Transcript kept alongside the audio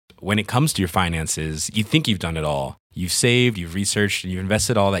when it comes to your finances, you think you've done it all. You've saved, you've researched, and you've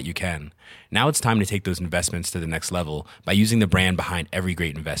invested all that you can. Now it's time to take those investments to the next level by using the brand behind every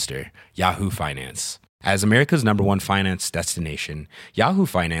great investor, Yahoo Finance. As America's #1 finance destination, Yahoo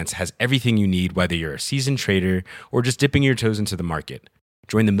Finance has everything you need, whether you're a seasoned trader or just dipping your toes into the market.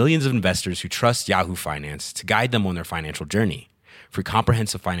 Join the millions of investors who trust Yahoo Finance to guide them on their financial journey. For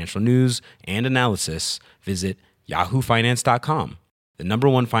comprehensive financial news and analysis, visit yahoofinance.com, the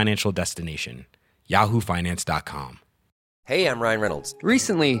 #1 financial destination, yahoofinance.com. Hey, I'm Ryan Reynolds.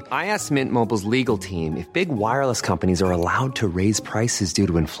 Recently, I asked Mint Mobile's legal team if big wireless companies are allowed to raise prices due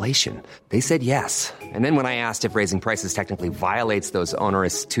to inflation. They said yes. And then when I asked if raising prices technically violates those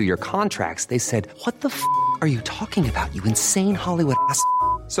onerous 2-year contracts, they said, "What the f*** are you talking about, you insane Hollywood ass?"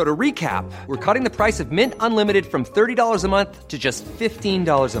 So to recap, we're cutting the price of Mint Unlimited from $30 a month to just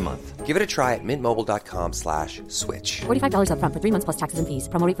 $15 a month. Give it a try at mintmobile.com/switch. $45 up front for 3 months plus taxes and fees.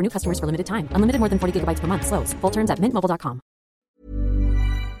 Promo rate for new customers for limited time. Unlimited more than 40 gigabytes per month. Slows full terms at mintmobile.com.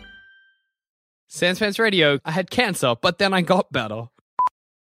 Sans Pants Radio. I had cancer, but then I got better.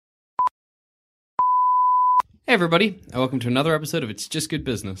 Hey everybody, and welcome to another episode of It's Just Good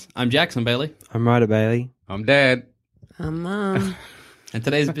Business. I'm Jackson Bailey. I'm Ryder Bailey. I'm Dad. I'm Mum. And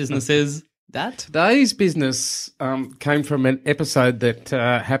today's business is that? Today's business came from an episode that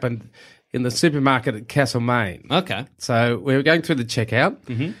happened in the supermarket at Castlemaine. Okay. So we were going through the checkout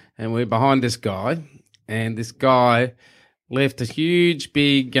and we're behind this guy, and this guy left a huge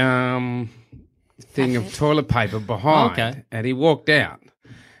big thing of toilet paper behind. Okay. And he walked out.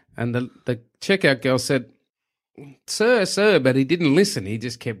 And the checkout girl said, Sir, but he didn't listen. He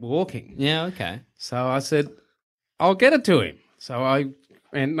just kept walking. Yeah, okay. So I said, I'll get it to him. So I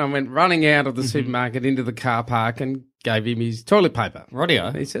went running out of the supermarket into the car park and gave him his toilet paper.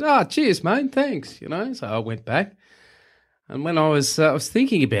 Rightio. He said, cheers, mate, thanks, So I went back. And when I was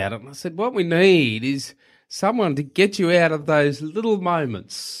thinking about it, I said, what we need is someone to get you out of those little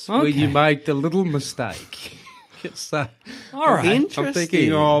moments where you make the little mistake. So, all right. Interesting. I'm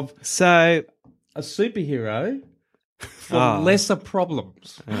thinking of So, a superhero for lesser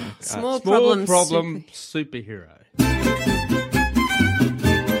problems. Small Problem problems. superhero.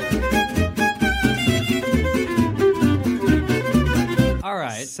 All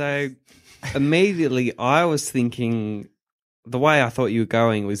right. so immediately I was thinking, the way I thought you were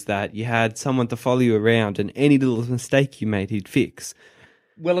going was that you had someone to follow you around and any little mistake you made, he'd fix.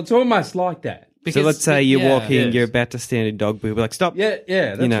 Well, it's almost like that. So let's say you're walking, yes. you're about to stand in dog poo, we'll be like, stop. Yeah,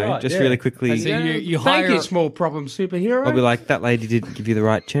 that's right. just yeah. really quickly. So you Thank hire- you, small problem superhero. I'll be like, that lady didn't give you the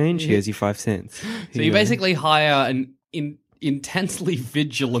right change, here's your 5 cents. So you basically hire an intensely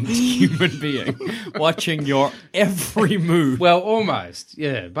vigilant human being watching your every move. Well, almost,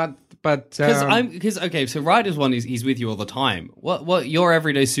 yeah, but So Ryder's one is he's with you all the time. What your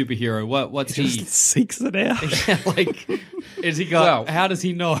everyday superhero? What's he? just seeks it out. Yeah, like, is he got? Well, how does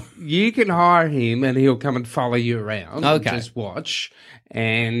he know? you can hire him and he'll come and follow you around. Okay. And just watch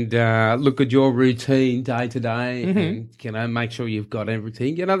and look at your routine day to day, and make sure you've got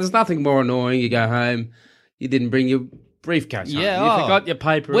everything. There's nothing more annoying. You go home, you didn't bring your briefcase home. Yeah, You forgot your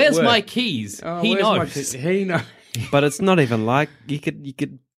paper. Where's at work. my keys? Oh, He where's my knows. keys? He knows. But it's not even like, you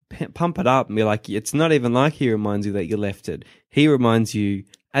could pump it up and be like, it's not even like he reminds you that you left it. He reminds you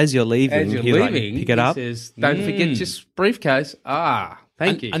as you're leaving, As you're he's like, leaving, pick it up. he says, don't forget your briefcase.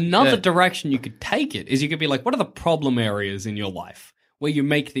 Thank you. Another Yeah. direction you could take it is you could be like, what are the problem areas in your life where you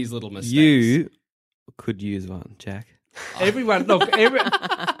make these little mistakes? You could use one, Jack. Everyone, look,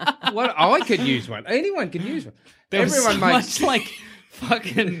 what I could use one. Anyone can use one. There was Everyone so makes much like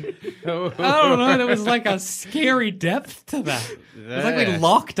fucking. I don't know. There was like a scary depth to that. It was like we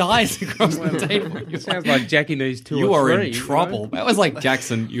locked eyes across the table. It sounds like Jackie needs two You or are three. in trouble. That was like,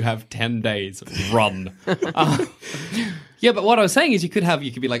 Jackson, you have 10 days. Run. Yeah, but what I was saying is you could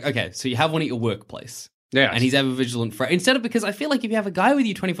be like, okay, so you have one at your workplace. Yeah. And he's ever vigilant for instead of, because I feel like if you have a guy with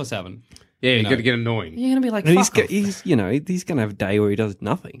you 24/7, Yeah, you're going to get annoying. you're going to be like, And fuck off. he's going to have a day where he does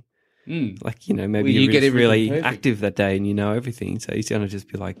nothing. Like, maybe Well, you you're get just really everything perfect. active that day and you know everything. So he's going to just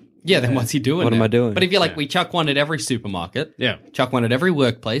be like, Yeah, then what's he doing? What am now? I doing? But if you're like, we chuck one at every supermarket, Yeah. chuck one at every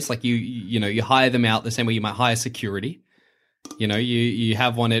workplace, like you hire them out the same way you might hire security. You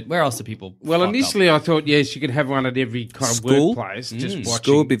have one at where else do people? Well, fuck up? initially I thought, yes, you could have one at every kind of School? workplace. Just watching.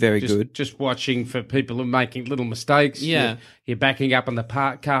 School would be very just, good. Just watching for people who are making little mistakes. Yeah. You're backing up in the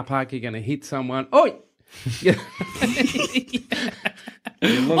car park, you're going to hit someone. Oi! Yeah.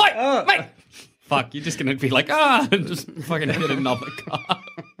 Oi, mate! Fuck, you're just gonna be like, and just fucking hit another car.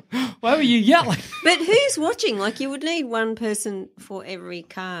 Why were you yelling? But who's watching? Like, you would need one person for every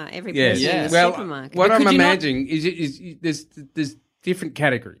car, every Yes. person in the Well, supermarket. what But I'm could you not- imagining is there's different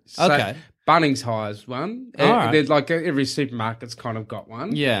categories. So Okay. Bunnings hires one. All right. There's like every supermarket's kind of got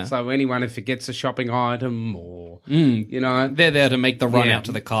one. Yeah. So anyone who forgets a shopping item or, you know. They're there to make the run Yeah. out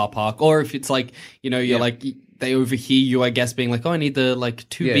to the car park. Or if it's like, you're Yeah. like, they overhear you, I guess, being like, oh, I need the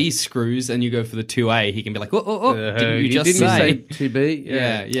 2B Yeah. screws, and you go for the 2A, he can be like, oh, didn't you just didn't say? you say 2B?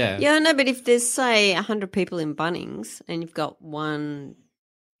 Yeah, yeah. Yeah, I know, but if there's, say, 100 people in Bunnings and you've got one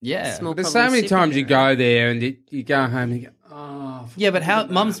Yeah. small There's so problem many times you superhero. go there and you go home and you go, oh. Yeah, but how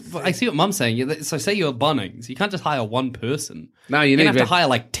I see what Mum's saying. So say you're Bunnings, you can't just hire one person. No, you You're need gonna have to about- hire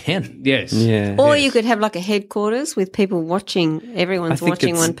like 10. Yes. Yeah. Or you could have like a headquarters with people watching. Everyone's I think watching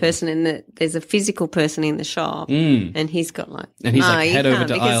it's- one person, and there's a physical person in the shop, and he's got like, And he's no, like, you head over can't,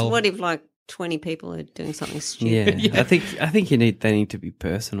 to because aisle. what if like 20 people are doing something Yeah. stupid? I think they need to be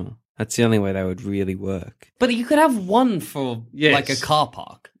personal. That's the only way they would really work. But you could have one for Yes. like a car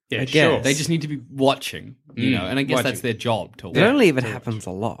park. Yeah, I sure. guess. They just need to be watching, you know, and I guess watching. that's their job to But watch. only if it happens a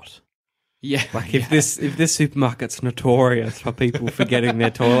lot. Yeah. Like if this supermarket's notorious for people forgetting their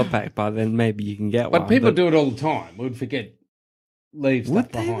toilet paper, then maybe you can get one. But people do it all the time. We'd forget, leave stuff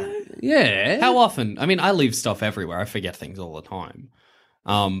Would they, behind. Yeah. How often? I mean, I leave stuff everywhere. I forget things all the time.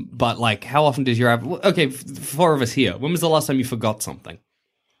 But like, how often does your average? Okay, four of us here. When was the last time you forgot something?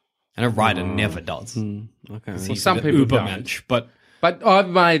 And a rider never does. Okay. He's some the people Ubermensch, but But I've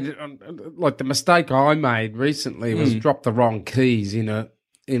made, like the mistake I made recently was drop the wrong keys in a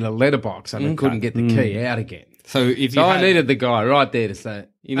letterbox and I couldn't get the key out again. so if you So I had- needed the guy right there to say,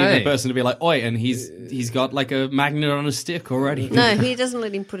 you need hey, the person to be like, oi, and he's got like a magnet on a stick already. No, he doesn't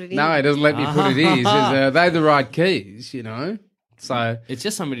let him put it in. No, he doesn't let me put it in. He says, are they the right keys, you know? So It's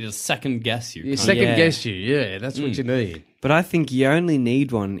just somebody to second guess you. you kind of. second Yeah. guess you. Yeah, that's what you need. But I think you only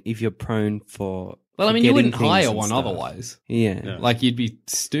need one if you're prone for. Well, I mean, you forgetting wouldn't things hire and one stuff. otherwise. Yeah. Like, you'd be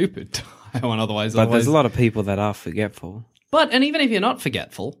stupid to hire one otherwise. But there's otherwise- a lot of people that are forgetful. And even if you're not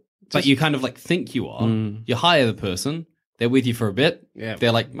forgetful, but you kind of like think you are, you hire the person, they're with you for a bit, Yeah.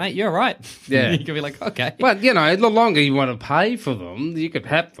 they're like, mate, you're right. Yeah. You can be like, okay. But, you know, the longer you want to pay for them, you could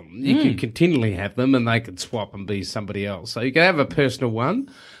have them. You could continually have them and they could swap and be somebody else. So you could have a personal one,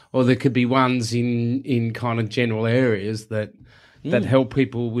 or there could be ones in kind of general areas that help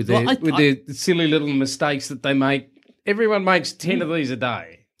people with their, Well, their silly little mistakes that they make. Everyone makes 10 of these a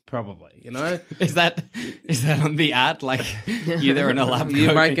day, probably, you know? Is that on the ad? Like, you're there in a lab You're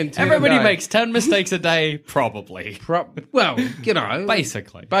coat, making 10 a everybody day. makes 10 mistakes a day, probably. Well, you know.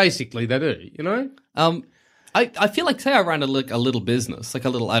 Basically. Basically, they do, you know? I feel like, say I ran a little business, like a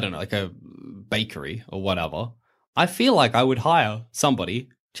little, I don't know, like a bakery or whatever. I feel like I would hire somebody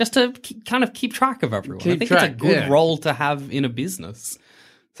just to kind of keep track of everyone. I Keep think track, it's a good yeah. role to have in a business.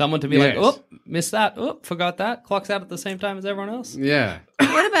 Someone to be like, Yes. oh, missed that. Oh, forgot that. Clocks out at the same time as everyone else. Yeah.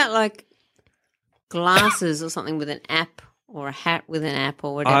 What about like glasses or something with an app, or a hat with an app,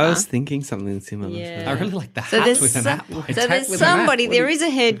 or whatever? I was thinking something similar. Yeah. I really like the So hat there's with an app. so hat there's with an app. somebody. What There is a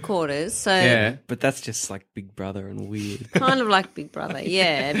headquarters, so Yeah. But that's just like Big Brother and weird. kind of like Big Brother,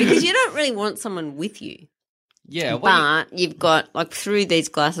 yeah. Because you don't really want someone with you, Yeah, but you've got like through these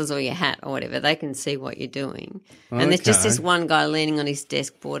glasses or your hat or whatever, they can see what you're doing. And there's just Okay. this one guy leaning on his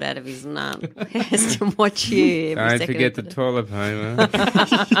desk, bored out of his nut, who has to watch you. Every Don't second forget of the day. toilet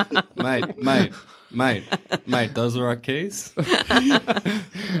paper. mate, those are our keys.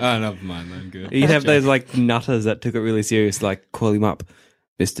 Oh, never mind. I'm good. You'd have those like nutters that took it really serious, like call him up,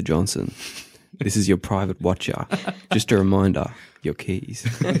 Mr. Johnson. This is your private watcher. Just a reminder, your keys.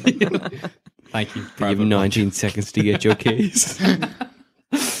 Thank you. You have Private 19 seconds to get your keys.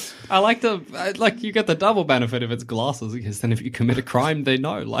 I like you get the double benefit if it's glasses, because then if you commit a crime, they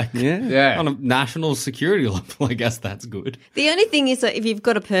know. Like, Yeah. Yeah. on a national security level, I guess that's good. The only thing is that if you've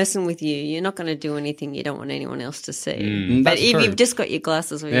got a person with you, you're not going to do anything you don't want anyone else to see. But That's if true. you've just got your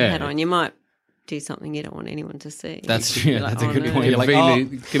glasses or your Yeah. hat on, you might do something you don't want anyone to see. That's You're true. like, That's a "Oh, good no." point. You're like, oh,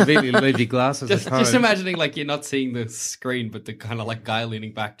 Conveniently leave your glasses just at home. imagining like you're not seeing the screen, but the kind of like guy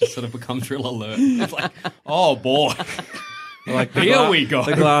leaning back just sort of becomes real alert. It's like, oh boy, Like here we go.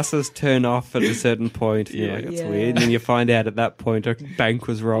 The glasses turn off at a certain point. And you're like, that's Yeah. weird. And then you find out at that point a bank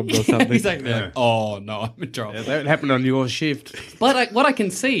was robbed or something. Exactly. Like, oh no, I'm in trouble. That happened on your shift. But what I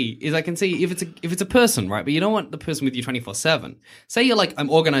can see is if it's a person, right? But you don't want the person with you 24/7. Say you're like, I'm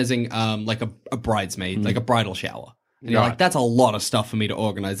organizing like a bridesmaid, like a bridal shower. And you're Right. like, that's a lot of stuff for me to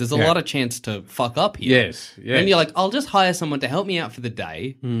organize. There's a Yeah. lot of chance to fuck up here. Yes, yes. Then you're like, I'll just hire someone to help me out for the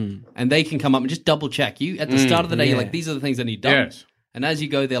day, and they can come up and just double check you at the start of the day. You're yeah. like, these are the things I need done. Yes. And as you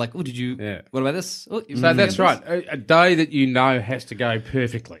go, they're like, oh, did you? Yeah. What about this? Oh, you So forgot that's this? right. A day that you know has to go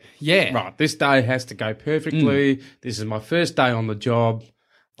perfectly. Yeah. Right. This day has to go perfectly. This is my first day on the job.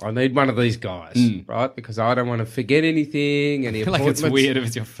 I need one of these guys, right? Because I don't want to forget anything. Any I feel like it's appointments. weird if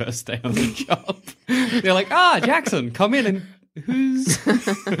it's your first day on the job. They're like, Jackson, come in and who's...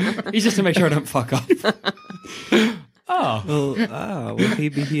 He's just to make sure I don't fuck up. Will he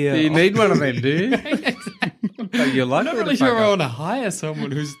be here? Do you need one of them, do you? You're I'm lucky not to really fuck sure I up. want to hire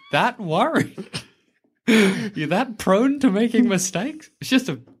someone who's that worried. You're that prone to making mistakes? It's just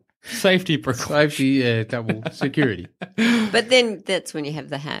a safety precaution. Safety, double security. But then that's when you have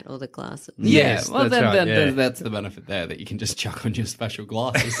the hat or the glasses. Yes, well, that's right, yeah. that's the benefit there, that you can just chuck on your special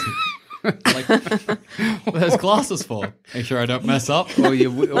glasses. Like, what are those glasses for? Make sure I don't mess up. Or your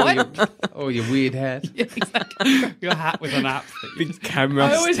weird hat. Yeah, exactly. Your hat with an app. That you just, Camera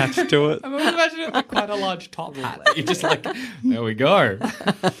I always- attached to it. I'm always imagining it like quite a large top hat. That you're just like, there we go.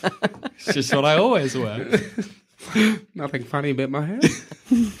 It's just what I always wear. Nothing funny about my hat.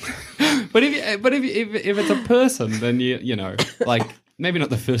 But if it's a person, then you know, like maybe not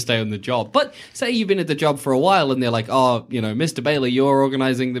the first day on the job, but say you've been at the job for a while and they're like, oh, you know, Mr. Bailey, you're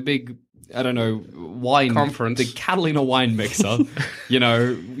organizing the big, I don't know, wine Conference. the Catalina wine mixer. You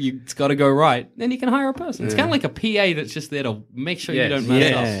know, it's got to go right. Then you can hire a person. It's kind of like a PA that's just there to make sure you don't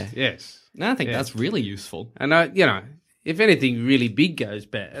mess up. Yes. And I think that's really useful. And, you know, if anything really big goes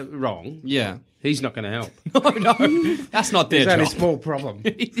wrong, Yeah. he's not going to help. No, that's not their It's only a job. small problem.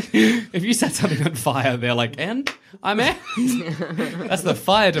 If you set something on fire, they're like, and I'm out. That's the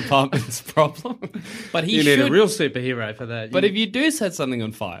fire department's problem. But he You should. need a real superhero for that. But if you do set something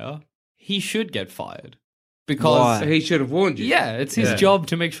on fire, he should get fired. Because, Why? He should have warned you. yeah, it's his Yeah. job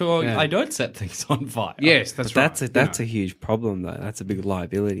to make sure Yeah. I don't set things on fire. Yes, that's But right. that's a huge problem, though. That's a big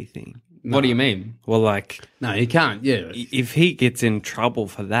liability thing. What do you mean? Well, like, No, you can't. Yeah. if he gets in trouble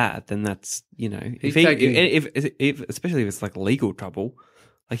for that, then that's, you know, He's if especially if it's like legal trouble,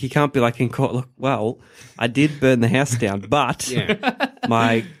 like he can't be like in court. Look, well, I did burn the house down, but Yeah.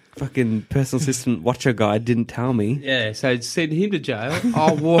 my fucking personal assistant watcher guy didn't tell me. Yeah, so send him to jail.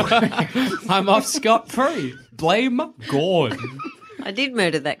 I'll walk. I'm off scot-free. Blame Gordon. I did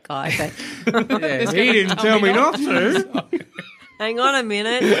murder that guy, but Yeah, he didn't tell me not to. hang on a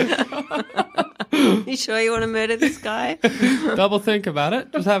minute. You sure you want to murder this guy? Double think about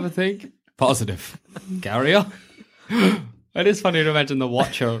it. Just have a think. Positive. Carry on. It is funny to imagine the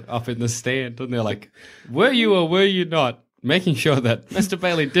watcher up in the stand and they're like, were you or were you not making sure that Mr.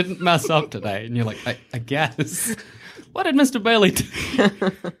 Bailey didn't mess up today? And you're like, I guess. What did Mr. Bailey do?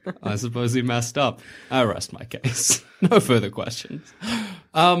 I suppose he messed up. I rest my case. No further questions.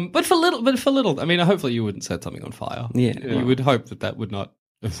 But for little, I mean, hopefully you wouldn't set something on fire. Yeah. You would hope that would not.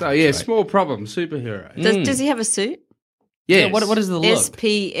 So, yeah, small problem, superhero. Does he have a suit? Yes. Yeah, what is the look?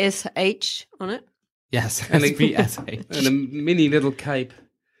 SPSH on it? Yes, And a- SPSH. And a mini little cape.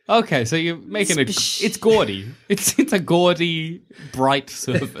 Okay, so you're making it. It's gaudy. It's a gaudy, bright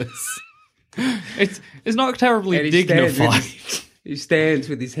surface. It's not terribly And he stands dignified. He stands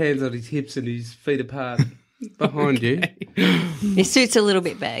with his hands on his hips and his feet apart behind you. His suit's a little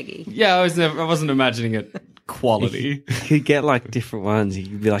bit baggy. Yeah, I wasn't imagining it quality. You could get like different ones. You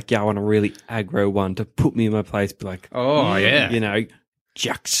could be like, yeah, I want a really aggro one to put me in my place. Be like, Oh, yeah. you know,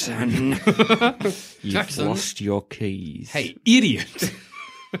 Jackson, you've Jackson. lost your keys. Hey, idiot!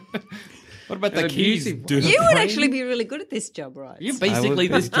 What about the An keys? abusive dude? You would actually be really good at this job, right? You're basically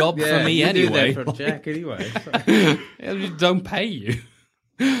I would- this job Yeah, for me you anyway. do that for Jack anyway. I just don't pay you.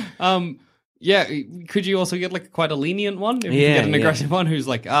 Yeah, could you also get like quite a lenient one? If you Yeah, get an yeah. aggressive one who's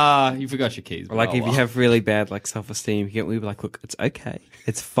like, you forgot your keys. Or like Oh, if well. you have really bad like self-esteem, we be like, look, it's okay,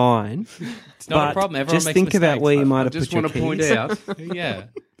 it's fine. It's not a but problem. Everyone just makes think about mistakes. where you might I have just put your want to point keys. out. Yeah.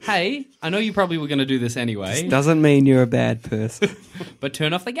 Hey, I know you probably were going to do this anyway, Doesn't mean you're a bad person. but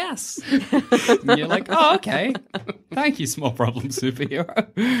turn off the gas. And you're like, oh, okay. Thank you, small problem superhero.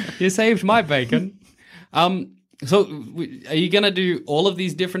 You saved my bacon. So are you going to do all of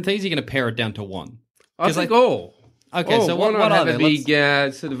these different things? Or are you going to pare it down to one? I 'Cause, think like- all. Okay, All. so Why what not are have they? a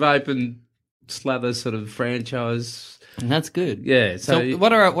big sort of open slather sort of franchise? That's good. Yeah. So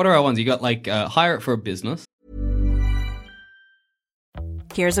what are our ones? You got like hire it for a business.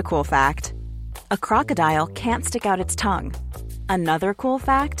 Here's a cool fact. A crocodile can't stick out its tongue. Another cool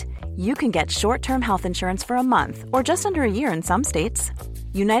fact, you can get short-term health insurance for a month or just under a year in some states.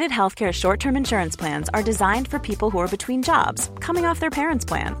 United Healthcare short-term insurance plans are designed for people who are between jobs, coming off their parents'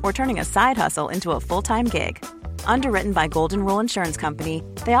 plan, or turning a side hustle into a full-time gig. Underwritten by Golden Rule Insurance Company,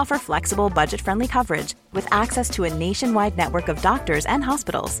 they offer flexible, budget-friendly coverage with access to a nationwide network of doctors and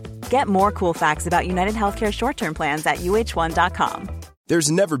hospitals. Get more cool facts about United Healthcare short-term plans at uh1.com.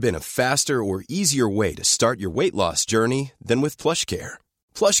 There's never been a faster or easier way to start your weight loss journey than with PlushCare.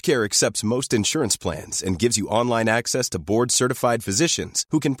 PlushCare accepts most insurance plans and gives you online access to board-certified physicians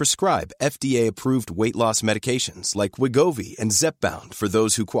who can prescribe FDA-approved weight loss medications like Wegovy and Zepbound for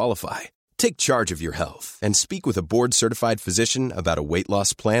those who qualify. Take charge of your health and speak with a board-certified physician about a weight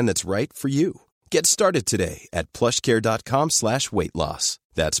loss plan that's right for you. Get started today at plushcare.com/weight loss.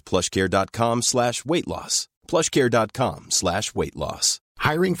 That's plushcare.com/weight loss. plushcare.com/weight loss.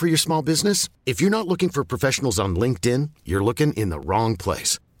 Hiring for your small business? If you're not looking for professionals on LinkedIn, you're looking in the wrong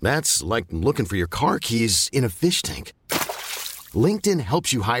place. That's like looking for your car keys in a fish tank. LinkedIn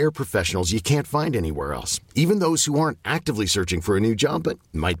helps you hire professionals you can't find anywhere else, even those who aren't actively searching for a new job but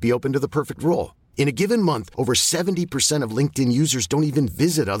might be open to the perfect role. In a given month, over 70% of LinkedIn users don't even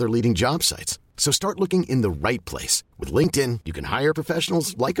visit other leading job sites. So start looking in the right place. With LinkedIn, you can hire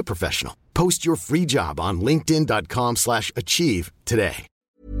professionals like a professional. Post your free job on linkedin.com/achieve today.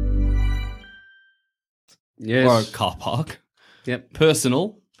 Yes. Or a car park. Yep.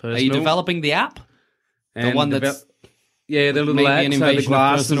 Personal. Are you developing the app? And the one that's... Yeah, the little maybe app, an so invasion the of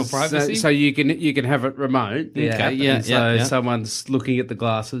glasses, personal privacy. So you can have it remote. Okay, yeah. Someone's looking at the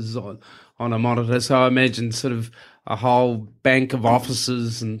glasses on a monitor. So I imagine sort of a whole bank of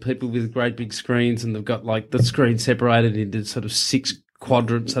offices and people with great big screens, and they've got like the screen separated into sort of 6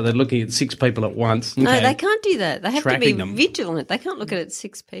 quadrants, so they're looking at 6 people at once. No, they can't do that. They have Tracking to be them. vigilant. They can't look at it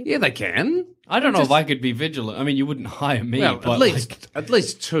 6 people. Yeah, they can. I don't know if I could be vigilant. I mean, you wouldn't hire me. Well, but at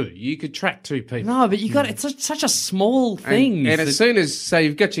least 2. You could track 2 people. No, but you got it's such a small thing. And as soon as, so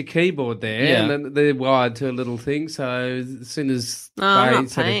you've got your keyboard there, Yeah. and then they're wired to a little thing. So as soon as I'm not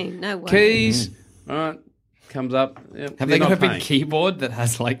sort of paying. No way. keys, all right, comes up. Yep, Have they they're got a not big paying. keyboard that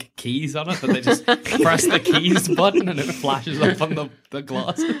has like keys on it that they just press the keys button and it flashes up on the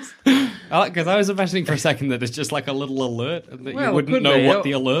glasses? Because I was imagining for a second that it's just like a little alert and that Well, you it wouldn't could know be. what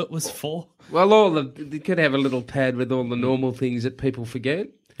the alert was for. Well, they could have a little pad with all the normal things that people forget.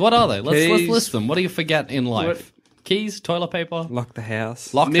 What are they? Let's Keys. list them. What do you forget in life? What? Keys, toilet paper, Lock the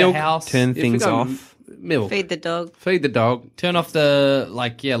house. lock Milk. the house, Turn You things forgot off. Milk. Feed the dog. Feed the dog. turn off the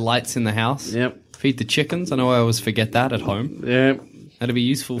lights in the house. Yep. Feed the chickens. I know I always forget that at home. Yeah. That'd be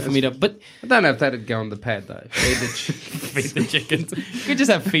useful for me to. But I don't know if that'd go on the pad though. Feed the feed the chickens. You could just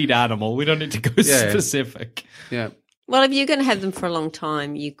have feed animal. We don't need to go Yeah. specific. Yeah. Well, if you're going to have them for a long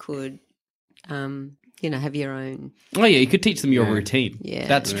time, you could, have your own. Oh yeah, you could teach them your routine. Yeah.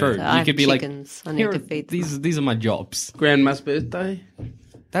 That's true. So I You have could be chickens. I like, need here, to feed them. these are my jobs. Grandma's birthday.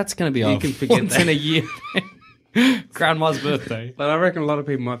 That's going to be You can forget once that. in a year. Grandma's birthday. But I reckon a lot of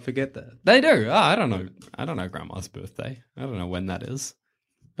people might forget that. They do. Oh, I don't know. I don't know Grandma's birthday. I don't know when that is.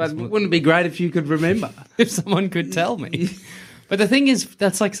 But wouldn't it be great if you could remember? If someone could tell me. But the thing is,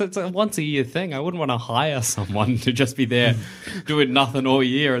 that's it's a once a year thing. I wouldn't want to hire someone to just be there doing nothing all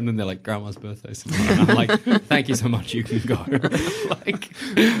year, and then they're like, "Grandma's birthday." And I'm like, "Thank you so much. You can go." Like,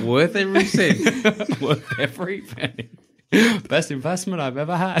 Worth every cent. worth every penny. Best investment I've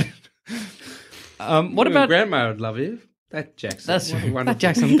ever had. What about Grandma would love you. That Jackson. That's What a true. wonderful- That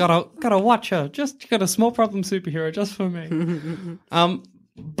Jackson gotta watch her. Just got a small problem superhero just for me.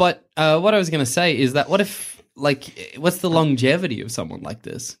 But what I was gonna say is that what if what's the longevity of someone like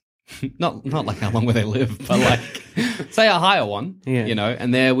this? not like how long will they live, but like say I hire one,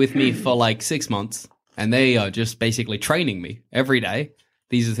 and they're with me for like 6 months, and they are just basically training me every day.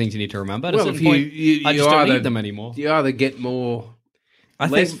 These are the things you need to remember. At a Well, certain if you point, I just don't need them anymore. You either get more I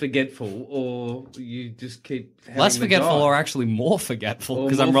less think forgetful, or you just keep having Less the forgetful, guy. or actually more forgetful, Or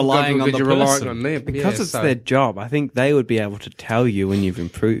because more I'm relying forgetful on the because you're relying person. on them. because Yeah, it's so- their job. I think they would be able to tell you when you've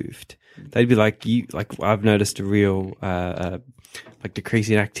improved. They'd be like, I've noticed a real decrease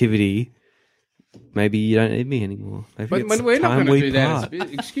in activity. Maybe you don't need me anymore. Maybe But it's we're not time going to we do that.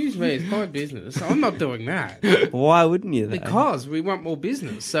 part. Excuse me, it's my business. I'm not doing that Why wouldn't you? Though? because we want more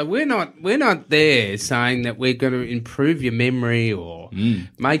business. So we're not there saying that we're going to improve your memory or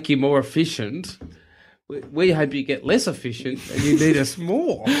make you more efficient. We hope you get less efficient and you need us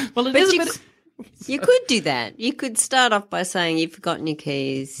more. Well, it But is a you, bit. you could do that. You could start off by saying you've forgotten your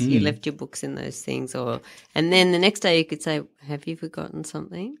keys, you left your books in those things, and then the next day you could say, "Have you forgotten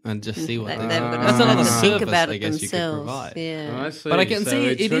something?" And just see what They've they got That's to another think service, about I it guess, you could themselves. provide. Yeah. I see. But I can see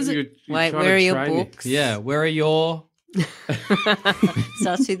it is a- you're Wait, trying where to are your train me. books? Yeah, where are your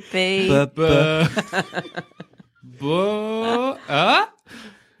Starts with B.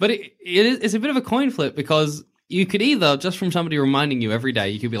 But it's a bit of a coin flip, because you could either, just from somebody reminding you every day,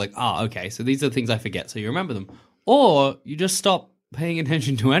 you could be like, okay, so these are the things I forget, so you remember them. Or you just stop paying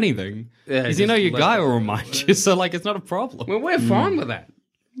attention to anything. Yeah, Because you know just your let guy it will go. remind you, so like it's not a problem. Well, we're fine with that.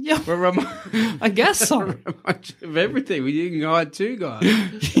 Yeah, Remind I guess so. you of everything. Well, you can hire 2 guys.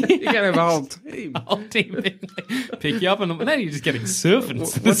 You can have a whole team. Whole team being like, pick you up, and then you're just getting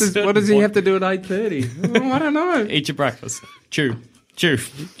servants. What does he have to do at 8:30? Oh, I don't know. Eat your breakfast. Chew.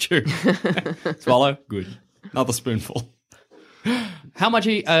 Swallow. Good. Another spoonful. How much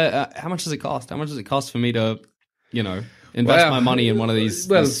does it cost? How much does it cost for me to, invest my money in one of these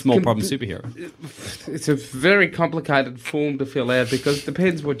small problem superhero? It's a very complicated form to fill out because it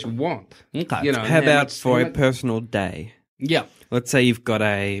depends what you want. Okay. How about for a personal day? Yeah. Let's say you've got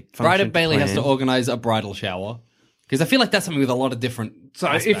a function Bridal Bailey has to plan. organise a bridal shower. Because I feel like that's something with a lot of different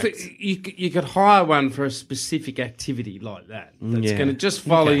aspects. If you could hire one for a specific activity like that, that's going to just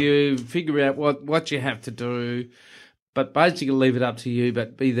follow you, figure out what you have to do, but basically leave it up to you.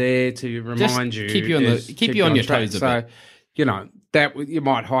 But be there to remind you, keep you on your track. toes a bit. That you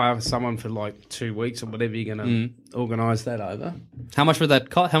might hire someone for like 2 weeks or whatever you're going to organise that over. How much would that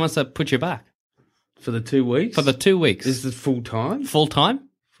cost? How much would that put you back For the 2 weeks? for the 2 weeks? Is it full time? Full time?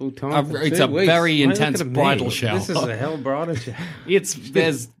 Full time. for It's 2 a weeks. very Why are you intense looking at me? bridal shower. This is a hell bridal shower.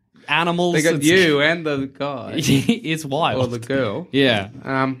 There's animals. They got it's- you and the guy It's wild. or the girl. Yeah.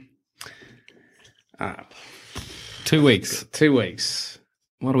 2 weeks. 2 weeks.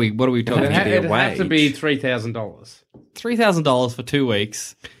 What are we talking It about? be a has to be wage. $3,000. $3,000 for 2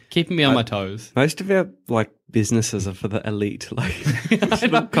 weeks, keeping me on my toes. Most of our businesses are for the elite.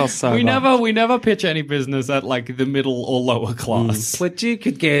 It costs so we much. we never pitch any business at the middle or lower class. But you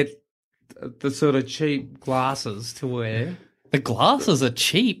could get the sort of cheap glasses to wear. The glasses are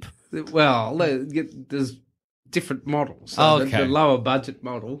cheap. Well, there's different models. So Oh, okay. the lower budget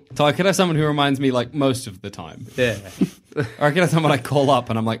model. So I could have someone who reminds me most of the time. Yeah. Or I could have someone I call up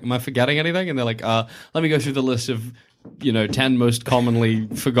and I'm like, am I forgetting anything? And they're like, let me go through the list of, 10 most commonly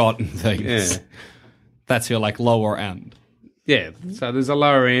forgotten things. Yeah. That's your lower end. Yeah. So there's a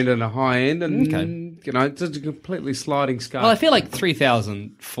lower end and a high end, and it's a completely sliding scale. Well, I feel like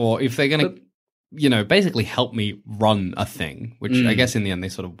 3,000 for if they're going to, basically help me run a thing, which I guess in the end they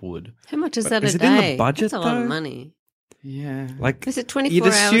sort of would. How much is that is a it in the day? budget, That's a lot though? of money. Yeah. Is it you'd 24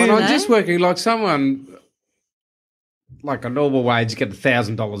 hours assume- a But day? I'm just working like someone, like a normal wage, get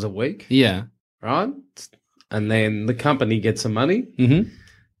 $1,000 a week, Yeah. right? And then the company gets some money, Mm-hmm.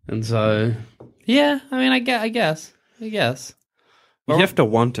 and so Yeah. I mean, I guess. You have to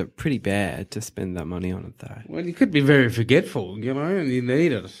want it pretty bad to spend that money on it, though. well, you could be very forgetful, and you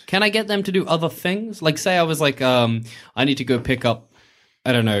need it. Can I get them to do other things? Like, say I was I need to go pick up,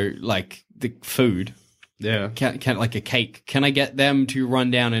 I don't know, the food. Yeah, Can like a cake. Can I get them to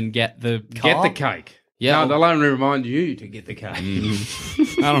run down and get the car? get the cake. Yeah. No, they'll only remind you to get the cake. I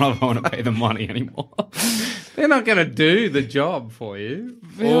don't know if I want to pay them money anymore. They're not going to do the job for you,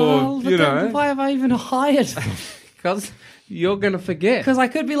 Well, or but then why have I even hired them? because you're going to forget. Because I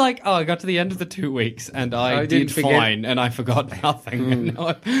could be like, I got to the end of the 2 weeks and I didn't did forget. fine and I forgot nothing and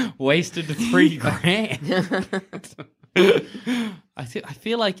now I've wasted $3,000. I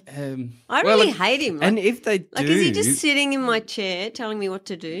feel like I really hate him. And if they do... is he just sitting in my chair telling me what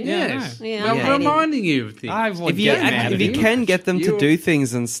to do? Yes, Yeah, well, I hate him. reminding you of things. If you can get them to do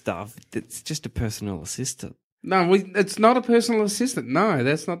things and stuff, it's just a personal assistant. No, it's not a personal assistant. No,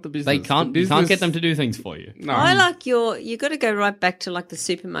 that's not the business. they can't, The you can't business- get them to do things for you. No, I like you got to go right back to the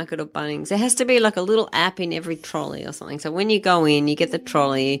supermarket or Bunnings. There has to be a little app in every trolley or something. So when you go in, you get the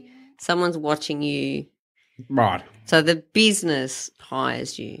trolley, someone's watching you. right. So the business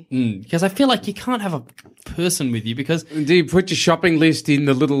hires you. Because I feel like you can't have a person with you because Do you put your shopping list in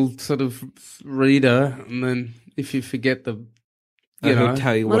the little sort of reader, and then if you forget the, you He'll know,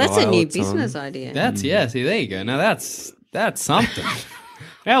 tell you Well, what that's a aisle new it's on. business idea. that's, see, there you go. Now that's something.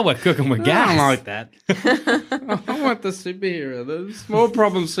 Now we're cooking with I gas. don't like that. I want the superhero, the small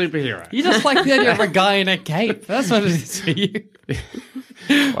problem superhero. You just like the idea of a guy in a cape. That's what it is for you.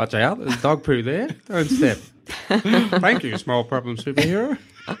 Watch out, there's dog poo there. Don't step. Thank you, small problem superhero.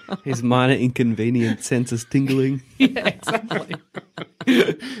 His minor inconvenience senses tingling. Yeah, exactly.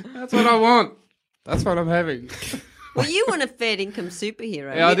 That's what I want. That's what I'm having. Well, you want a fair income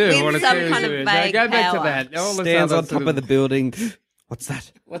superhero. Yeah, I do. With I want to some see kind of vague Go back to power. that. All this Stands other on top sort of the building. What's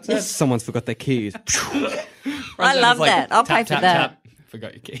that? What's that? Someone's forgot their keys. I love that. I'll pay for that.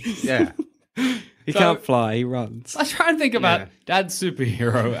 Forgot your keys. Yeah. He can't fly, he runs. I try and think about Dad's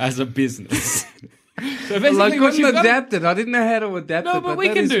superhero as a business. So basically, Well, I what couldn't you've got- adapt it. I didn't know how to adapt it. No, but we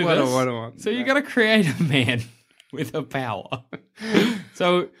that can is do what this. I want. So you got to create a man with a power.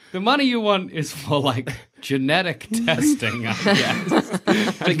 So the money you want is for genetic testing, I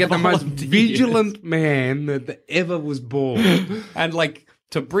guess. to get the most vigilant man that ever was born. And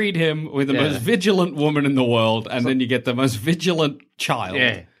to breed him with the most vigilant woman in the world, and then you get the most vigilant child.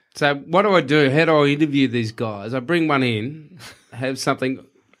 Yeah. So what do I do? How do I interview these guys? I bring one in, have something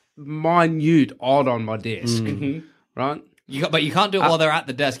minute odd on my desk, right? But you can't do it while they're at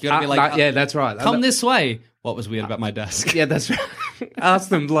the desk. You got to be like, yeah, that's right. Come this way. What was weird about my desk? Yeah, that's right. Ask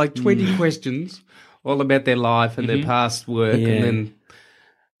them like 20 questions, all about their life and their past work, and then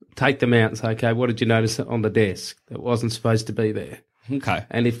take them out and say, okay, what did you notice on the desk that wasn't supposed to be there? Okay.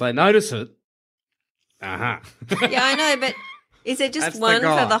 And if they notice it, Yeah, I know, but is it just That's the one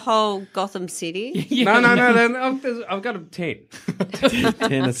guy. for the whole Gotham City? No, I've got them 10.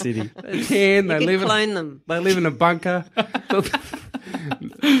 10 a city. 10. They You live can clone them. They live in a bunker.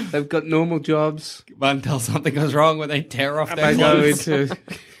 They've got normal jobs. Until something goes wrong when they tear off their They go clothes. into.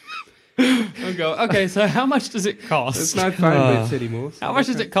 I'll go, okay, so how much does it cost? There's no phone booths anymore. How much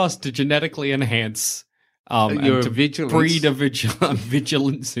does it cost to genetically enhance Your and to vigilance. breed a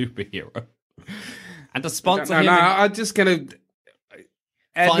vigilant superhero? And to sponsor him? No, I'm just going to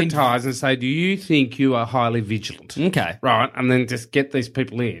advertise and say, do you think you are highly vigilant? Okay. Right, and then just get these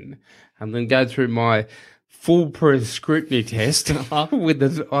people in and then go through my foolproof scrutiny test with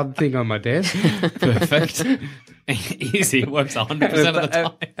the odd thing on my desk. Perfect. Easy. Works 100% of the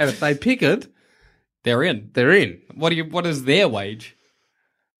time. And if they pick it, They're in. they're in. What is their wage?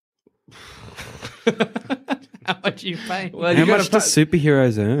 How much are you paying? Well, How you much do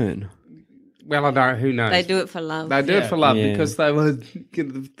superheroes earn? Well, I don't. Who knows? They do it for love. They do it for love Yeah. because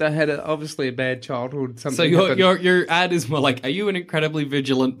they had obviously a bad childhood. So Something your ad is more like, are you an incredibly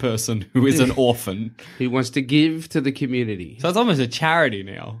vigilant person who is an orphan? He wants to give to the community. So it's almost a charity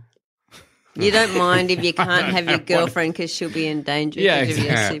now. You don't mind if you can't have your girlfriend because she'll be in danger. Yeah, because of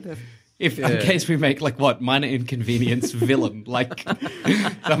your exactly. super. If in case we make minor inconvenience villain, like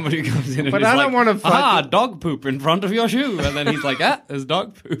somebody who comes in and But is I like, don't wanna fight dog poop in front of your shoe, and then he's like, there's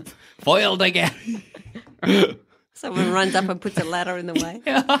dog poop, foiled again. Someone runs up and puts a ladder in the way.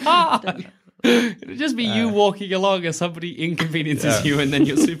 It'll just be you walking along as somebody inconveniences you, and then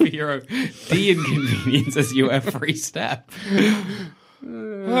your superhero de-inconveniences you every step. All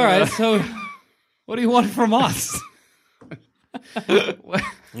right, so what do you want from us?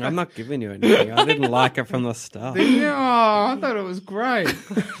 I'm not giving you anything. I didn't like it from the start. Yeah, I thought it was great.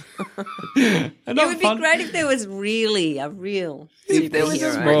 It would be great if there was really a real If there was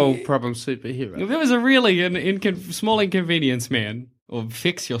a superhero. small problem superhero. If there was a really small inconvenience man, or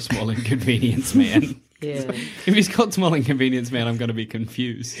fix your small inconvenience man. Yeah. If he's called small inconvenience man, I'm going to be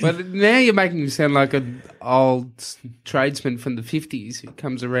confused. But now you're making him sound like an old tradesman from the 50s who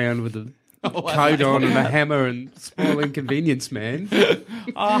comes around with a coat on and a hammer and small inconvenience man.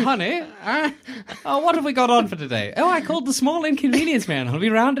 Honey, what have we got on for today? Oh, I called the small inconvenience man. I'll be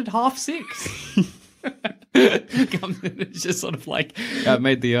round at 6:30. Comes in, it's just sort of like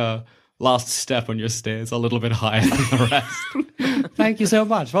made the last step on your stairs a little bit higher than the rest. Thank you so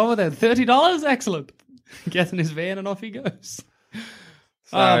much. What were they? $30? Excellent. Gets in his van and off he goes.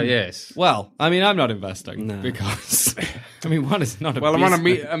 Yes. Well, I mean, I'm not investing because, I mean, one is not a Well, I'm on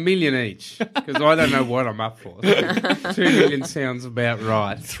business. a million each because I don't know what I'm up for. 2 million sounds about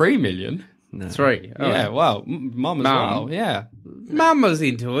right. 3 million? No. 3. Oh. Yeah, wow. Mum as Mum. well, yeah. Mum was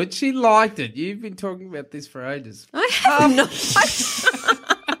into it. She liked it. You've been talking about this for ages. I have not.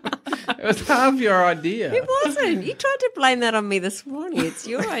 It was half your idea. It wasn't. You tried to blame that on me this morning. It's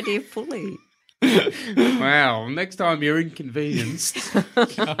your idea fully. Wow. Next time you're inconvenienced, you'll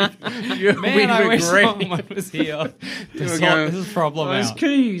Man, be I wish regretting. someone was here to You'll sort go, this problem Those out.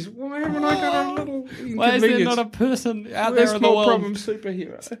 keys. Why haven't I got a little inconvenience? Why is there not a person out Where's there in the small world problem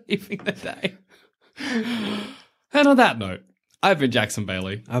superhero? saving the day? And on that note, I've been Jackson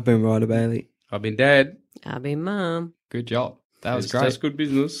Bailey. I've been Ryder Bailey. I've been Dad. I'll be Mum. Good job. That was It's great. just good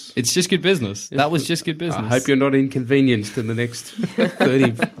business. It's just good business. That was just good business. I hope you're not inconvenienced in the next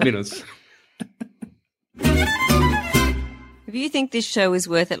 30 minutes. If you think this show is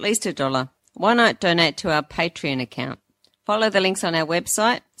worth at least $1, why not donate to our Patreon account? Follow the links on our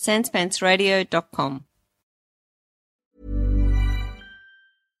website, sanspantsradio.com.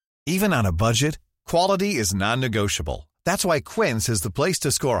 Even on a budget, quality is non-negotiable. That's why Quince is the place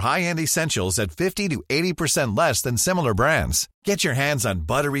to score high-end essentials at 50 to 80% less than similar brands. Get your hands on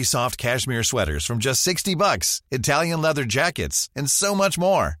buttery soft cashmere sweaters from just $60, Italian leather jackets, and so much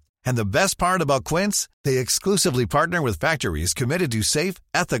more. And the best part about Quince, they exclusively partner with factories committed to safe,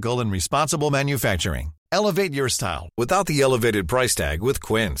 ethical, and responsible manufacturing. Elevate your style without the elevated price tag with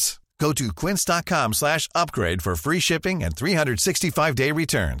Quince. Go to quince.com/upgrade for free shipping and 365-day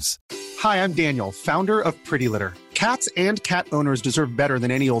returns. Hi, I'm Daniel, founder of Pretty Litter. Cats and cat owners deserve better than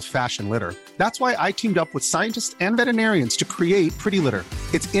any old-fashioned litter. That's why I teamed up with scientists and veterinarians to create Pretty Litter.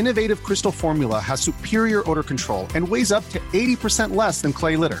 Its innovative crystal formula has superior odor control and weighs up to 80% less than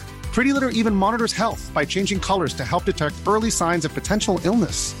clay litter. Pretty Litter even monitors health by changing colors to help detect early signs of potential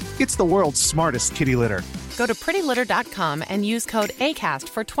illness. It's the world's smartest kitty litter. Go to prettylitter.com and use code ACAST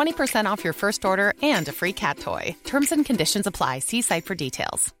for 20% off your first order and a free cat toy. Terms and conditions apply. See site for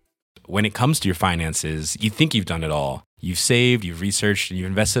details. When it comes to your finances, you think you've done it all. You've saved, you've researched, and you've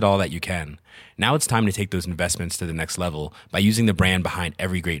invested all that you can. Now it's time to take those investments to the next level by using the brand behind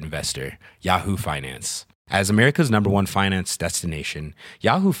every great investor, Yahoo Finance. As America's #1 finance destination,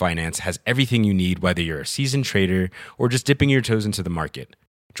 Yahoo Finance has everything you need, whether you're a seasoned trader or just dipping your toes into the market.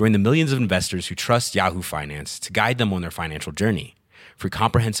 Join the millions of investors who trust Yahoo Finance to guide them on their financial journey. For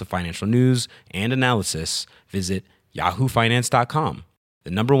comprehensive financial news and analysis, visit yahoofinance.com,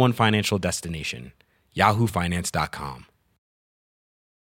 the #1 financial destination, yahoofinance.com.